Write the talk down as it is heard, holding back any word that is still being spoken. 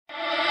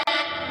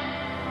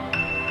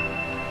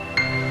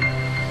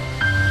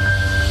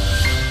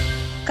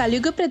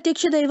కలియుగ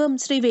ప్రత్యక్ష దైవం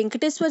శ్రీ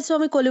వెంకటేశ్వర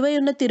స్వామి కొలువై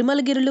ఉన్న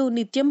తిరుమలగిరులు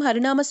నిత్యం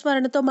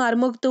హరినామస్మరణతో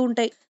మారుమోగుతూ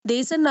ఉంటాయి.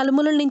 దేశం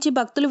నలుమూలల నుంచి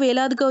భక్తులు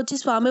వేలాదిగా వచ్చి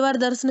స్వామివారి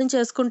దర్శనం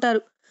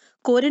చేసుకుంటారు.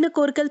 కోరిన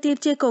కోరికలు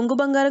తీర్చే కొంగు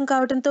బంగారం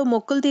కావడంతో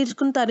మొక్కులు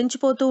తీర్చుకుని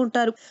తరించిపోతూ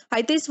ఉంటారు.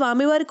 అయితే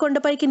స్వామివారి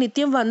కొండపైకి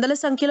నిత్యం వందల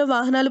సంఖ్యలో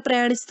వాహనాలు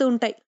ప్రయాణిస్తూ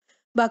ఉంటాయి.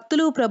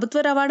 భక్తులు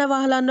ప్రభుత్వ రవాణా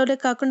వాహనాల్లోనే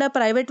కాకుండా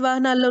ప్రైవేట్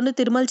వాహనాల్లోనూ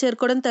తిరుమల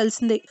చేరుకోవడం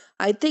తెలిసిందే.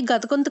 అయితే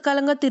గత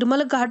కొంతకాలంగా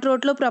తిరుమల ఘాట్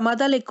రోడ్లో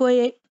ప్రమాదాలు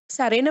ఎక్కువయ్యాయి.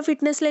 సరైన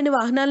ఫిట్నెస్ లేని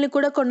వాహనాల్ని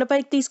కూడా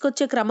కొండపైకి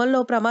తీసుకొచ్చే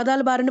క్రమంలో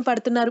ప్రమాదాల బారిన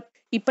పడుతున్నారు.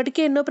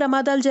 ఇప్పటికే ఎన్నో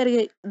ప్రమాదాలు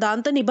జరిగాయి.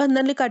 దాంతో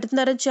నిబంధనలు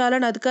కఠినతరం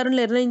చేయాలని అధికారులు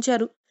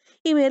నిర్ణయించారు.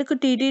 ఈ మేరకు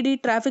టీటీడీ,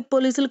 ట్రాఫిక్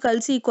పోలీసులు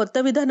కలిసి కొత్త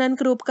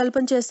విధానానికి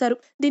రూపకల్పన చేశారు.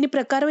 దీని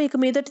ప్రకారం ఇక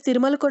మీదట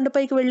తిరుమల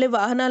కొండపైకి వెళ్లే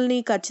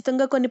వాహనాలని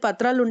ఖచ్చితంగా కొన్ని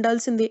పత్రాలు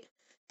ఉండాల్సిందే.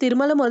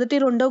 తిరుమల మొదటి,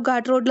 రెండవ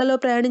ఘాట్ రోడ్లలో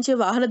ప్రయాణించే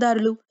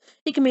వాహనదారులు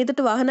ఇక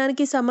మీదట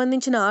వాహనానికి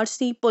సంబంధించిన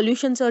RC,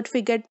 pollution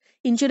certificate,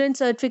 insurance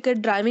certificate,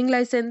 driving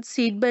licence,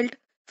 seat belt,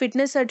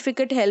 fitness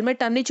certificate,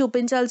 helmet అన్ని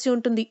చూపించాల్సి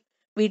ఉంటుంది.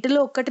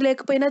 వీటిలో ఒక్కటి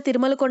లేకపోయినా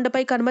తిరుమల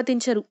కొండపైకి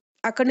అనుమతించరు.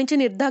 అక్కడి నుంచి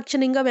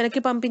నిర్దాక్షిణ్యంగా వెనక్కి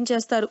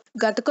పంపించేస్తారు.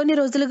 గత కొన్ని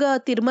రోజులుగా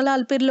తిరుమల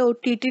అల్పిర్లో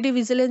టీటీడీ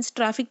విజిలెన్స్,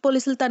 ట్రాఫిక్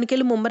పోలీసులు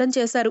తనిఖీలు ముమ్మరం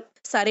చేశారు.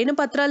 సరైన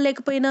పత్రాలు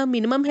లేకపోయినా,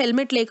 మినిమం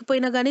హెల్మెట్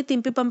లేకపోయినా గానీ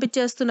తింపి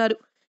పంపించేస్తున్నారు.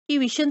 ఈ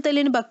విషయం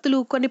తెలియని భక్తులు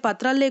కొన్ని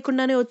పత్రాలు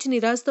లేకుండానే వచ్చి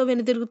నిరాశతో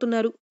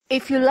వెనుదిరుగుతున్నారు.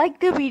 If you like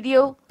the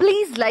video,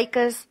 please like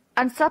us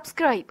and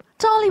subscribe.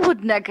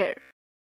 Tollywood Nagar.